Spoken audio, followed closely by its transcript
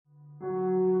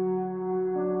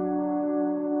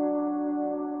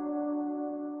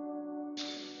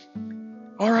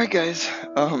Alright guys,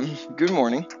 good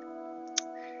morning.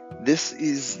 This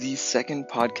is the second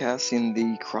podcast in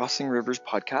the Crossing Rivers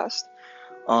podcast.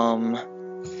 I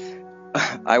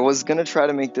was gonna try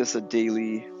to make this a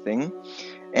daily thing,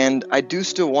 and I do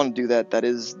still want to do that. That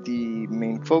is the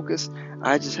main focus.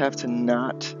 I just have to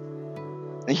not,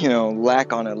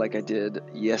 lack on it like I did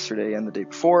yesterday and the day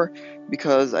before,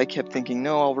 because I kept thinking,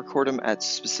 no, I'll record them at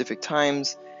specific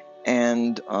times,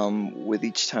 and with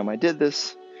each time I did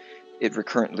this, it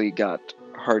recurrently got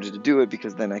harder to do it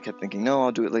because then I kept thinking, no,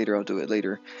 I'll do it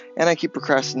later, and I keep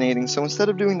procrastinating. So instead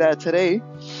of doing that today,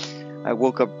 I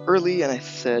woke up early and I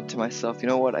said to myself, you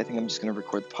know what, I think I'm just going to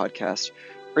record the podcast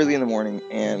early in the morning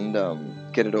and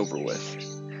get it over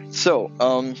with. So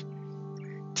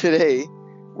today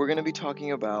we're going to be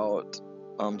talking about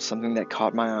something that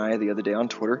caught my eye the other day on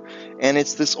Twitter, and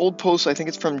it's this old post. I think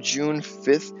it's from June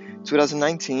 5th,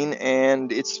 2019,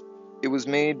 and it was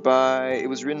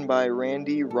written by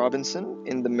Randy Robinson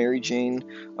in the Mary Jane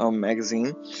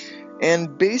magazine,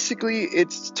 and basically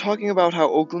it's talking about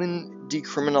how Oakland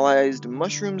decriminalized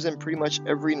mushrooms and pretty much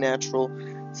every natural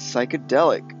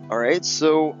psychedelic. All right,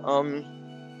 so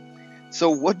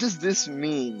what does this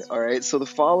mean? All right, so the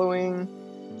following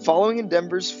in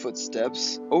Denver's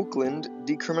footsteps, Oakland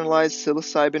decriminalized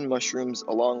psilocybin mushrooms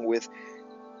along with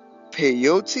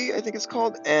peyote, I think it's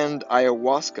called, and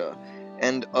ayahuasca,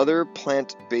 and other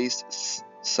plant-based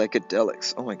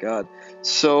psychedelics. Oh my god.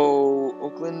 So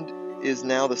Oakland is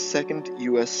now the second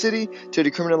U.S. city to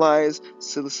decriminalize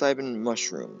psilocybin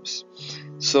mushrooms.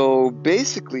 So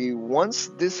basically, once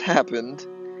this happened,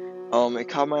 it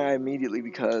caught my eye immediately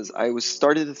because I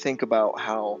started to think about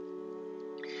how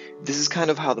this is kind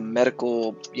of how the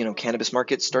medical, cannabis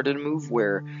market started to move,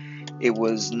 where it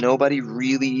was nobody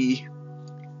really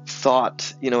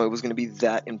thought, it was going to be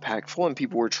that impactful, and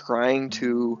people were trying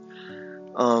to,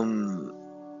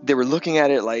 they were looking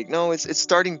at it like, no, it's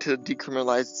starting to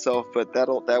decriminalize itself, but that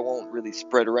won't really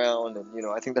spread around, and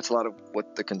I think that's a lot of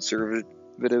what the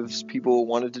conservatives people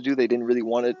wanted to do. They didn't really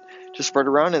want it to spread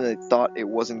around, and they thought it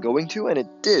wasn't going to, and it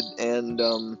did, and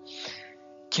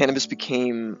cannabis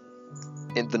became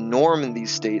the norm in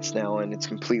these states now, and it's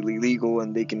completely legal,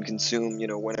 and they can consume,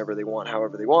 whenever they want,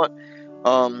 however they want,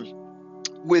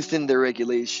 within their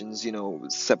regulations,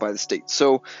 set by the state.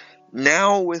 So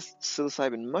now with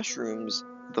psilocybin mushrooms,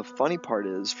 the funny part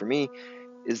is, for me,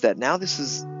 is that now this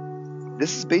is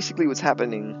basically what's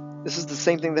happening. This is the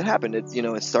same thing that happened.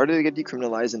 It started to get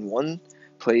decriminalized in one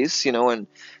place, and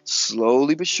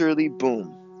slowly but surely,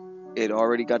 boom, it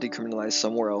already got decriminalized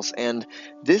somewhere else. And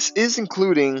this is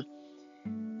including,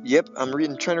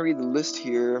 I'm trying to read the list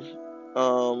here.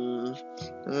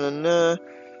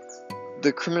 The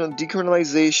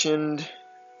decriminalization,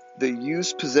 the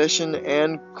use, possession,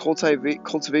 and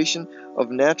cultivation of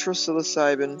natural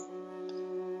psilocybin,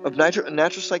 natural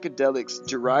psychedelics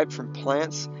derived from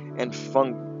plants and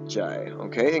fungi,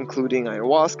 okay, including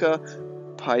ayahuasca,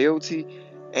 peyote,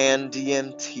 and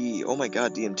DMT. Oh my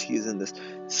god, DMT is in this.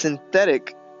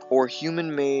 Synthetic or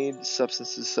human-made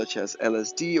substances such as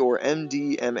LSD or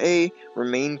MDMA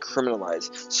remain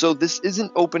criminalized. So this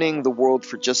isn't opening the world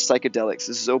for just psychedelics.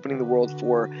 This is opening the world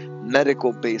for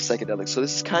medical-based psychedelics. So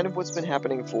this is kind of what's been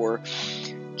happening for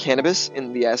cannabis,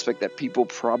 in the aspect that people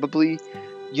probably,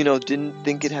 didn't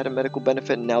think it had a medical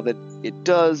benefit, and now that it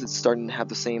does, it's starting to have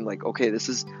the same, like, okay, this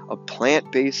is a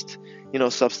plant-based,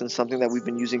 substance, something that we've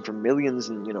been using for millions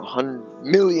and,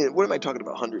 what am I talking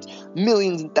about, hundreds,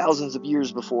 millions and thousands of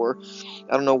years before.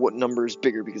 I don't know what number is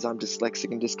bigger, because I'm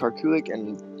dyslexic and dyscalculic,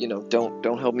 and,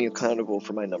 don't hold me accountable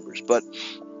for my numbers, but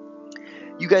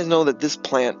you guys know that this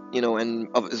plant, and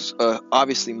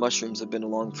obviously mushrooms have been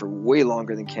along for way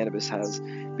longer than cannabis has,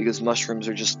 because mushrooms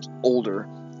are just older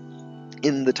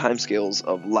in the timescales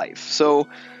of life. So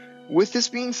with this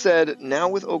being said, now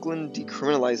with Oakland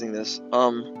decriminalizing this,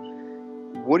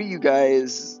 what are you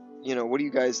guys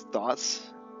thoughts?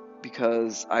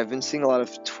 Because I've been seeing a lot of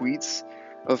tweets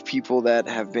of people that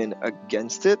have been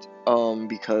against it,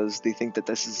 because they think that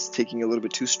this is taking a little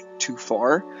bit too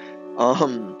far.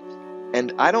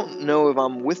 And I don't know if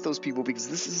I'm with those people, because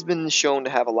this has been shown to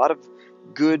have a lot of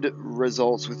good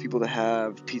results with people that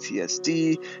have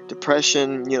PTSD,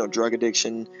 depression, drug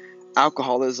addiction,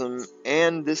 alcoholism,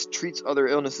 and this treats other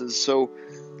illnesses, so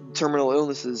terminal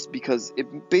illnesses, because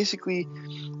it basically,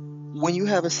 when you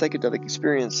have a psychedelic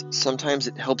experience, sometimes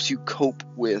it helps you cope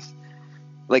with,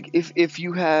 like, if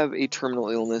you have a terminal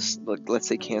illness, like let's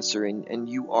say cancer, and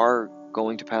you are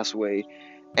going to pass away,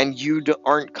 and you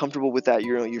aren't comfortable with that,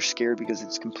 you're scared, because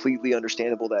it's completely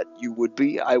understandable that you would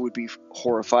be. I would be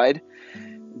horrified.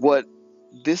 What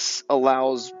this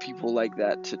allows people like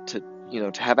that to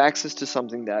to have access to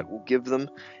something that will give them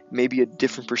maybe a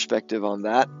different perspective on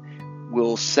that,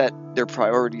 will set their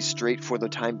priorities straight for the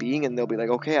time being, and they'll be like,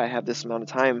 okay, I have this amount of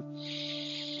time,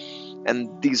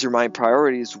 and these are my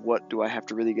priorities. What do I have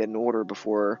to really get in order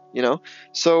before,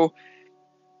 So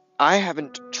I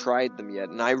haven't tried them yet,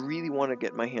 and I really want to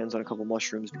get my hands on a couple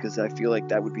mushrooms because I feel like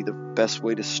that would be the best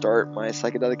way to start my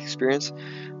psychedelic experience.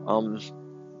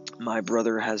 My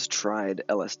brother has tried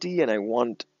LSD, and I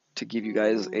want to give you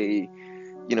guys a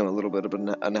little bit of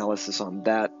an analysis on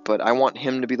that, but I want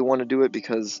him to be the one to do it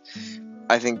because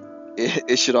I think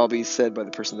it should all be said by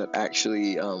the person that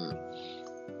actually,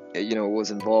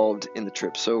 was involved in the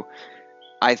trip. So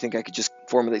I think I could just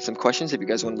formulate some questions. If you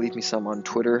guys want to leave me some on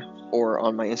Twitter or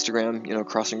on my Instagram,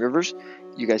 Crossing Rivers,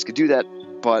 you guys could do that.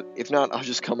 But if not,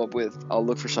 I'll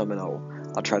look for some, and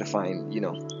I'll try to find,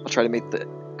 I'll try to make the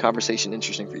conversation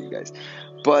interesting for you guys.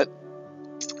 But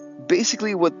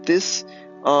basically what this,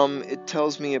 it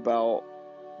tells me about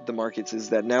the markets is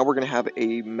that now we're going to have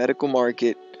a medical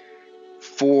market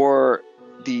for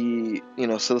the,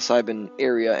 psilocybin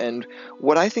area. And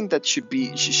what I think that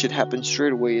should happen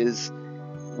straight away is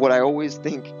what I always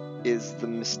think is the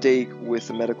mistake with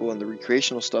the medical and the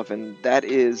recreational stuff, and that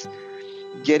is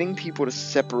getting people to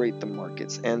separate the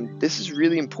markets. And this is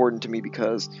really important to me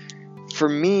because for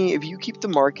me, if you keep the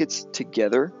markets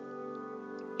together,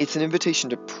 it's an invitation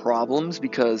to problems,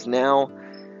 because now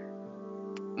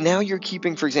you're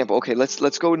keeping, for example, okay,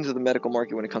 let's go into the medical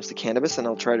market when it comes to cannabis, and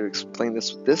I'll try to explain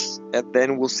this with this, and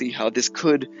then we'll see how this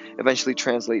could eventually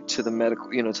translate to the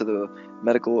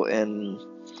medical and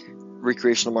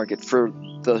recreational market for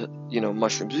the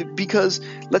mushrooms. Because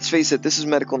let's face it, this is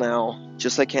medical now,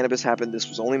 just like cannabis happened. This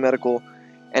was only medical,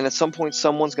 and at some point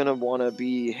someone's going to want to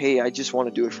be, hey, I just want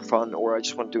to do it for fun, or I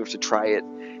just want to do it to try it,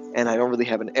 and I don't really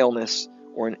have an illness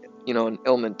or an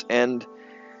ailment, and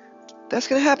that's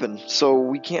going to happen. So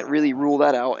we can't really rule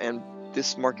that out, and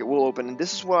this market will open. And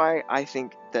this is why I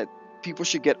think that people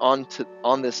should get on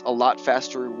this a lot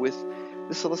faster with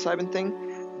the psilocybin thing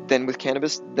than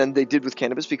they did with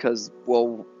cannabis, because,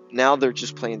 well, now they're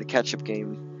just playing the catch-up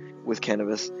game with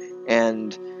cannabis,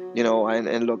 and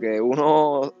en lo que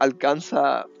uno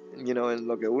alcanza, en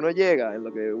lo que uno llega, en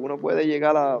lo que uno puede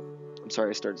llegar a. I'm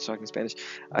sorry, I started talking Spanish.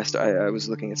 I was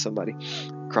looking at somebody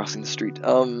crossing the street.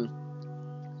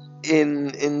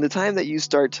 In the time that you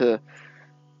start to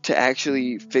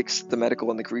actually fix the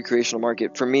medical and the recreational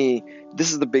market, for me,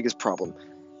 this is the biggest problem.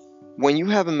 When you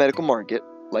have a medical market,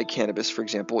 like cannabis, for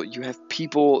example, you have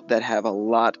people that have a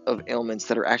lot of ailments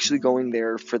that are actually going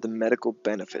there for the medical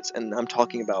benefits. And I'm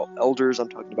talking about elders, I'm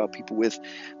talking about people with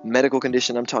medical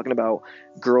condition, I'm talking about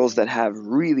girls that have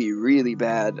really, really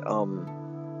bad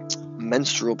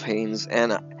menstrual pains.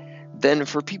 And then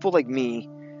for people like me,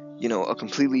 a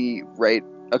completely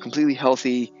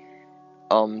healthy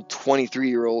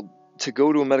 23-year-old, to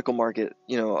go to a medical market,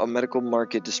 a medical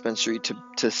market dispensary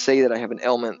to say that I have an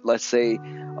ailment. Let's say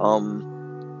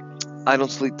I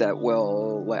don't sleep that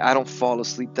well, like I don't fall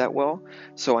asleep that well,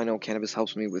 so I know cannabis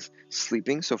helps me with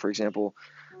sleeping. So for example,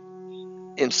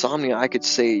 insomnia, I could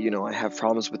say, I have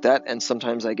problems with that, and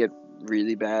sometimes I get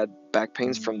really bad back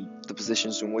pains from the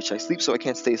positions in which I sleep, so I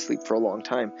can't stay asleep for a long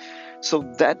time. So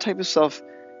that type of stuff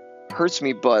hurts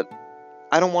me, but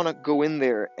I don't want to go in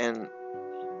there and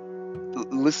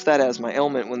list that as my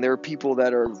ailment when there are people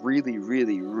that are really,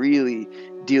 really, really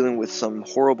dealing with some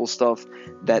horrible stuff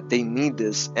that they need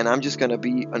this, and I'm just going to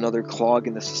be another clog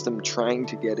in the system trying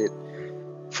to get it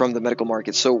from the medical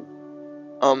market. So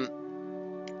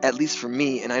at least for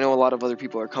me, and I know a lot of other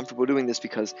people are comfortable doing this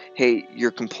because, hey,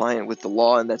 you're compliant with the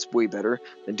law, and that's way better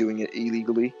than doing it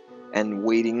illegally and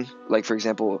waiting. Like, for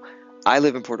example, I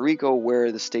live in Puerto Rico,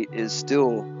 where the state is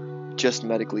still just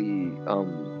medically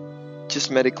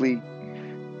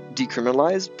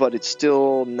decriminalized, but it's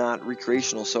still not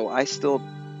recreational. So I still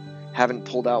haven't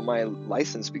pulled out my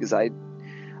license because I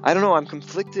don't know, I'm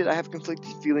conflicted. I have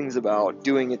conflicted feelings about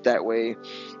doing it that way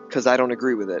because I don't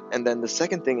agree with it. And then the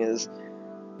second thing is,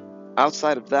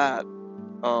 outside of that,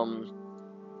 I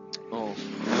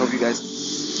hope you guys,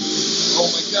 oh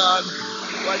my god,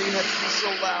 why do you have to be so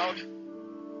loud?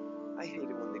 I hate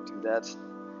it when they do that.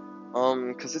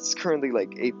 Because it's currently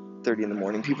like 8:30 in the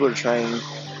morning. People are trying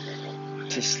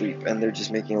to sleep and they're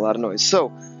just making a lot of noise. So,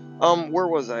 where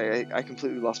was I? I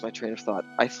completely lost my train of thought.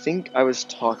 I think I was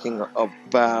talking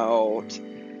about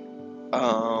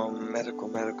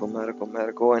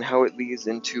medical, and how it leads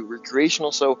into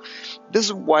recreational. So this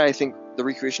is why I think the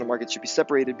recreational market should be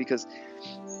separated, because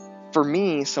for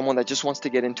me, someone that just wants to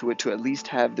get into it to at least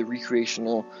have the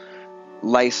recreational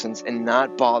license and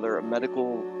not bother a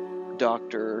medical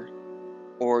doctor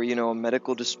or, a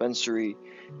medical dispensary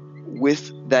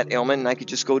with that ailment, and I could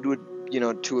just go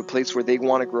to a place where they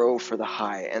want to grow for the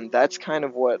high. And that's kind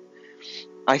of what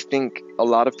I think a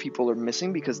lot of people are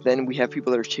missing, because then we have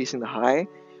people that are chasing the high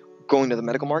going to the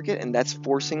medical market, and that's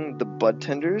forcing the bud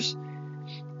tenders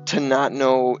to not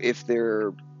know if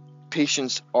their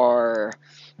patients are,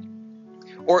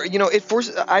 or it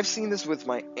forces. I've seen this with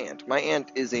my aunt. My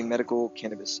aunt is a medical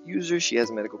cannabis user. She has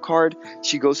a medical card.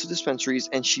 She goes to dispensaries,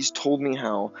 and she's told me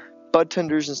how bud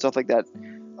tenders and stuff like that,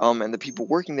 and the people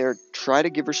working there try to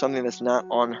give her something that's not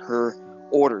on her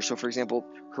order. So, for example,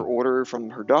 her order from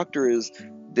her doctor is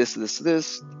this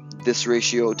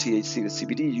ratio THC to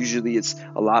CBD. Usually, it's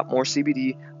a lot more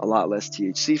CBD, a lot less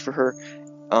THC for her,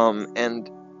 and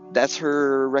that's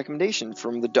her recommendation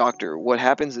from the doctor. What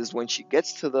happens is when she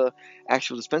gets to the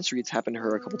actual dispensary, it's happened to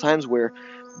her a couple times where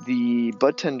the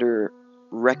bud tender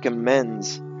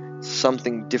recommends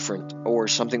something different, or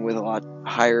something with a lot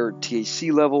higher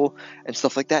THC level and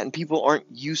stuff like that, and people aren't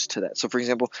used to that. So, for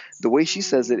example, the way she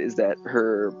says it is that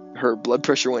her blood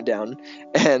pressure went down,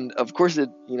 and of course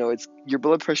it's your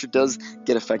blood pressure does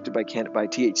get affected by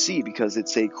THC, because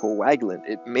it's a coagulant.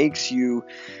 It makes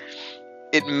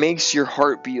your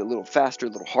heart beat a little faster, a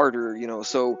little harder,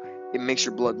 so it makes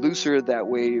your blood looser. That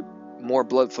way more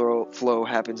blood flow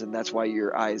happens, and that's why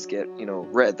your eyes get,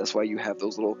 red. That's why you have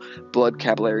those little blood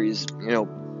capillaries,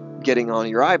 getting on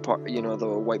your eye part,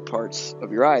 the white parts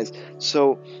of your eyes.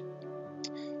 So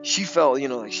she felt,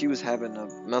 like she was having a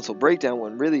mental breakdown,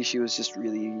 when really she was just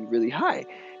really, really high.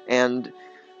 And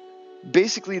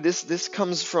basically this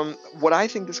comes from, what I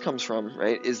think this comes from,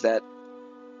 right, is that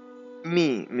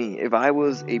me, if I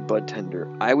was a bud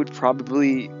tender, I would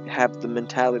probably have the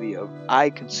mentality of,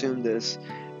 I consume this,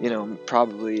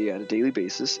 probably at a daily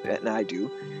basis, and I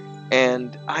do,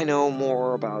 and I know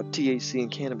more about THC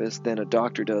and cannabis than a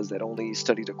doctor does that only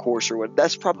studied a course or what.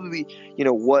 That's probably,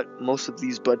 what most of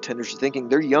these bud tenders are thinking.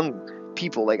 They're young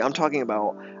people. Like, I'm talking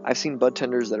about, I've seen bud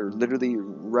tenders that are literally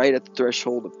right at the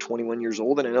threshold of 21 years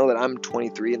old, and I know that I'm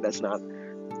 23, and that's not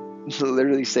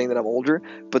literally saying that I'm older,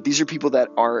 but these are people that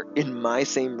are in my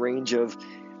same range of,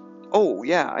 oh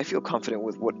yeah, I feel confident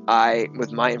with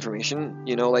my information,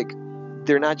 like,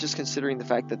 they're not just considering the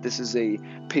fact that this is a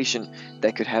patient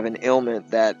that could have an ailment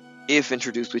that, if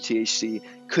introduced with THC,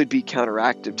 could be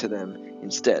counteractive to them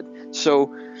instead.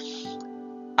 So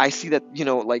I see that,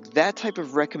 like, that type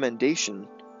of recommendation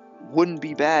wouldn't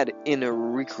be bad in a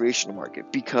recreational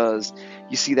market, because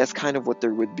you see that's kind of what they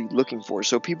would be looking for.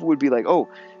 So people would be like, oh,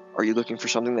 are you looking for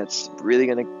something that's really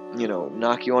going to,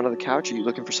 knock you onto the couch? Are you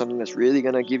looking for something that's really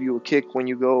going to give you a kick when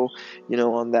you go,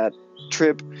 on that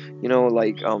trip,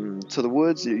 like, to the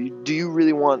woods? Do you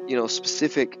really want,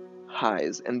 specific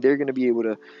highs? And they're going to be able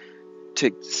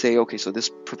to say, okay, so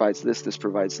this provides this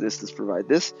provides this provides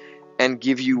this, and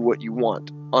give you what you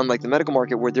want. Unlike the medical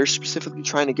market, where they're specifically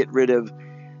trying to get rid of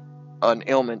an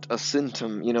ailment, a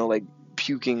symptom, like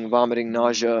puking, vomiting,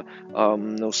 nausea,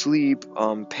 no sleep,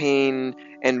 pain,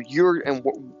 and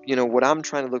what I'm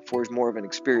trying to look for is more of an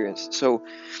experience. So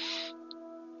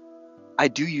I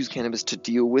do use cannabis to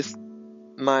deal with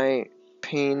my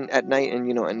pain at night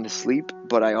and to sleep,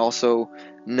 but I also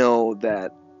know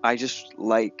that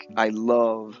I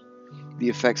love the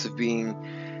effects of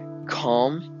being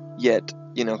calm, yet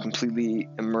completely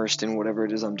immersed in whatever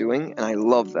it is I'm doing, and I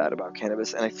love that about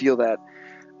cannabis. And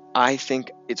I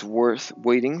think it's worth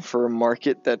waiting for a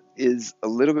market that is a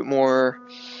little bit more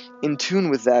in tune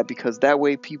with that, because that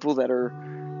way people that are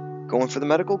going for the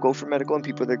medical go for medical, and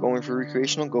people that are going for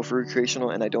recreational go for recreational,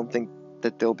 and I don't think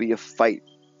that there'll be a fight,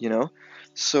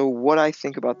 So what I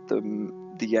think about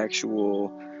the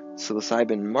actual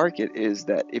psilocybin market is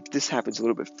that if this happens a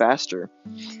little bit faster,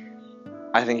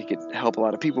 I think it could help a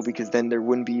lot of people, because then there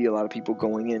wouldn't be a lot of people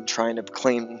going in trying to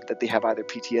claim that they have either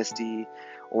PTSD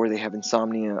or they have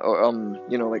insomnia, or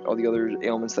like all the other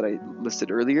ailments that I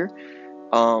listed earlier,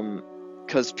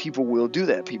 because people will do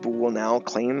that. People will now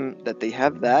claim that they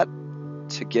have that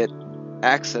to get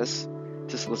access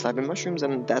to psilocybin mushrooms,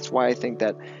 and that's why I think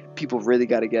that people really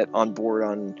got to get on board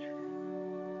on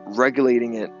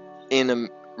regulating it in a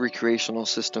recreational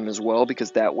system as well,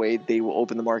 because that way they will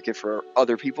open the market for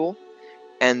other people,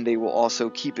 and they will also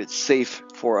keep it safe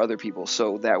for other people.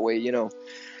 So that way,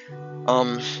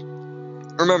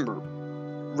 remember,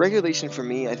 regulation for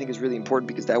me, I think, is really important,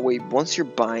 because that way, once you're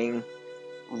buying,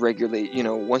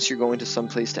 once you're going to some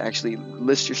place to actually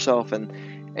list yourself, and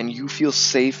you feel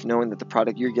safe knowing that the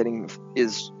product you're getting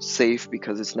is safe,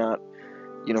 because it's not,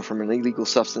 from an illegal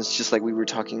substance, just like we were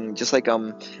talking, just like,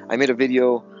 I made a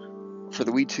video for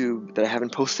the WeTube that I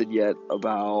haven't posted yet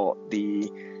about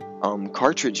the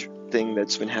cartridge thing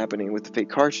that's been happening with the fake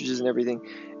cartridges and everything,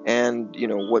 and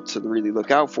what to really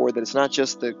look out for, that it's not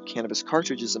just the cannabis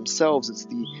cartridges themselves, it's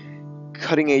the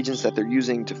cutting agents that they're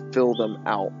using to fill them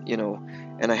out.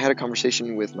 And I had a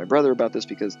conversation with my brother about this,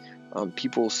 because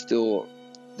people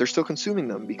they're still consuming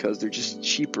them because they're just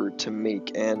cheaper to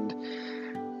make, and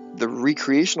the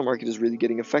recreational market is really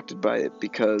getting affected by it,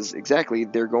 because exactly,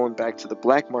 they're going back to the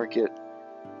black market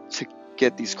to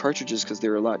get these cartridges because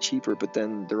they're a lot cheaper, but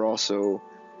then they're also,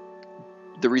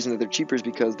 the reason that they're cheaper is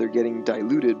because they're getting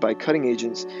diluted by cutting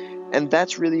agents, and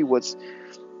that's really what's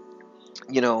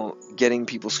getting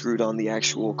people screwed on the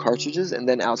actual cartridges. And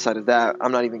then outside of that,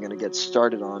 I'm not even going to get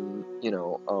started on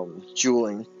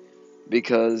juuling,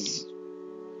 because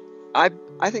I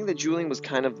think that juuling was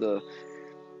kind of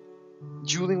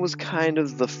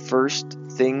the first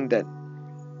thing that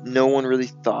no one really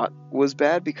thought was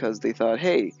bad, because they thought,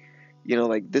 hey,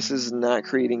 this is not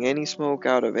creating any smoke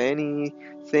out of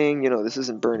anything, this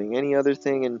isn't burning any other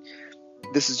thing, and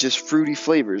this is just fruity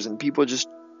flavors. And people just,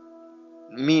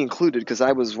 me included, because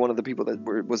I was one of the people that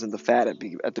wasn't the fat at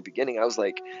the beginning, I was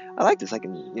like, I like this, I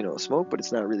can smoke, but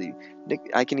it's not really,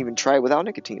 I can even try it without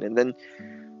nicotine. And then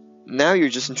now you're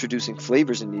just introducing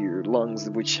flavors into your lungs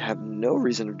which have no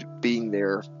reason of being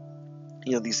there,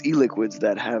 these e-liquids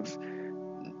that have,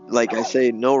 like I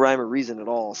say, no rhyme or reason at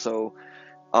all. So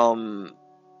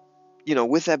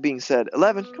with that being said,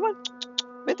 11, come on,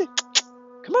 vente,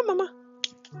 come on, mama.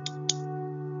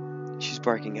 She's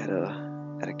barking at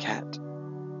a cat,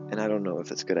 and I don't know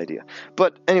if it's a good idea.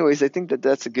 But anyways, I think that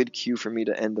that's a good cue for me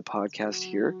to end the podcast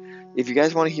here. If you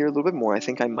guys want to hear a little bit more, I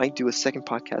think I might do a second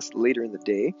podcast later in the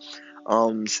day,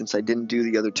 since I didn't do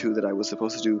the other two that I was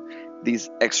supposed to do these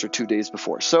extra 2 days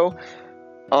before. So,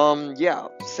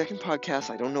 second podcast,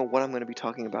 I don't know what I'm going to be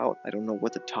talking about. I don't know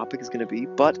what the topic is going to be,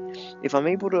 but if I'm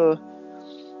able to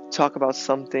talk about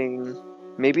something,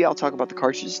 maybe I'll talk about the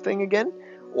cartridges thing again,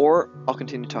 or I'll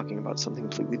continue talking about something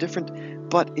completely different.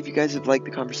 But if you guys have liked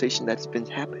the conversation that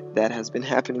has been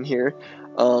happening here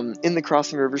in the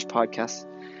Crossing Rivers podcast,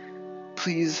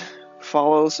 please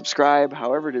follow, subscribe,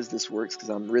 however it is this works, because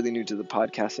I'm really new to the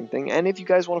podcasting thing. And if you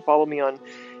guys want to follow me on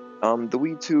the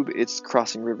WeedTube, it's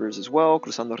Crossing Rivers as well,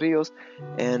 Cruzando Rios,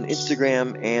 and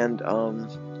Instagram and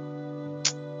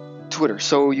Twitter.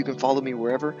 So you can follow me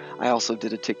wherever. I also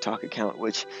did a TikTok account,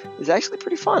 which is actually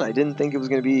pretty fun. I didn't think it was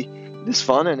going to be this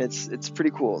fun, and it's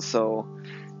pretty cool. So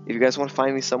if you guys want to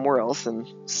find me somewhere else and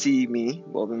see me,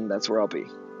 well, then that's where I'll be.